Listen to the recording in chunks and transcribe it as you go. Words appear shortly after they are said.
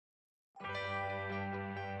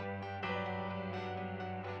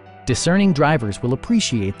Discerning drivers will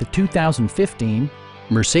appreciate the 2015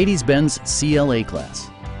 Mercedes-Benz CLA-Class.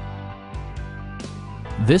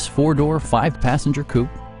 This four-door, five-passenger coupe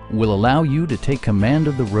will allow you to take command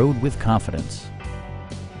of the road with confidence.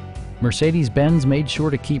 Mercedes-Benz made sure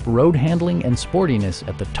to keep road handling and sportiness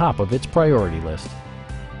at the top of its priority list.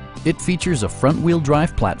 It features a front-wheel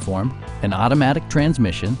drive platform, an automatic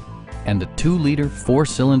transmission, and a 2-liter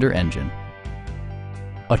four-cylinder engine.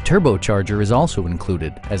 A turbocharger is also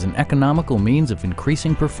included as an economical means of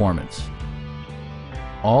increasing performance.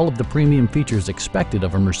 All of the premium features expected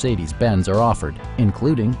of a Mercedes-Benz are offered,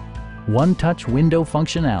 including one-touch window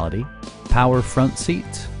functionality, power front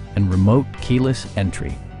seats, and remote keyless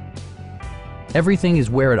entry. Everything is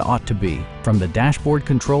where it ought to be, from the dashboard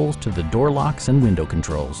controls to the door locks and window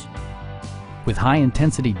controls. With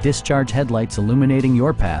high-intensity discharge headlights illuminating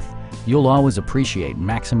your path, you'll always appreciate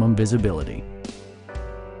maximum visibility.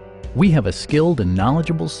 We have a skilled and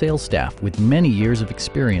knowledgeable sales staff with many years of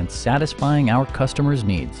experience satisfying our customers'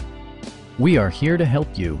 needs. We are here to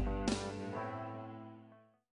help you.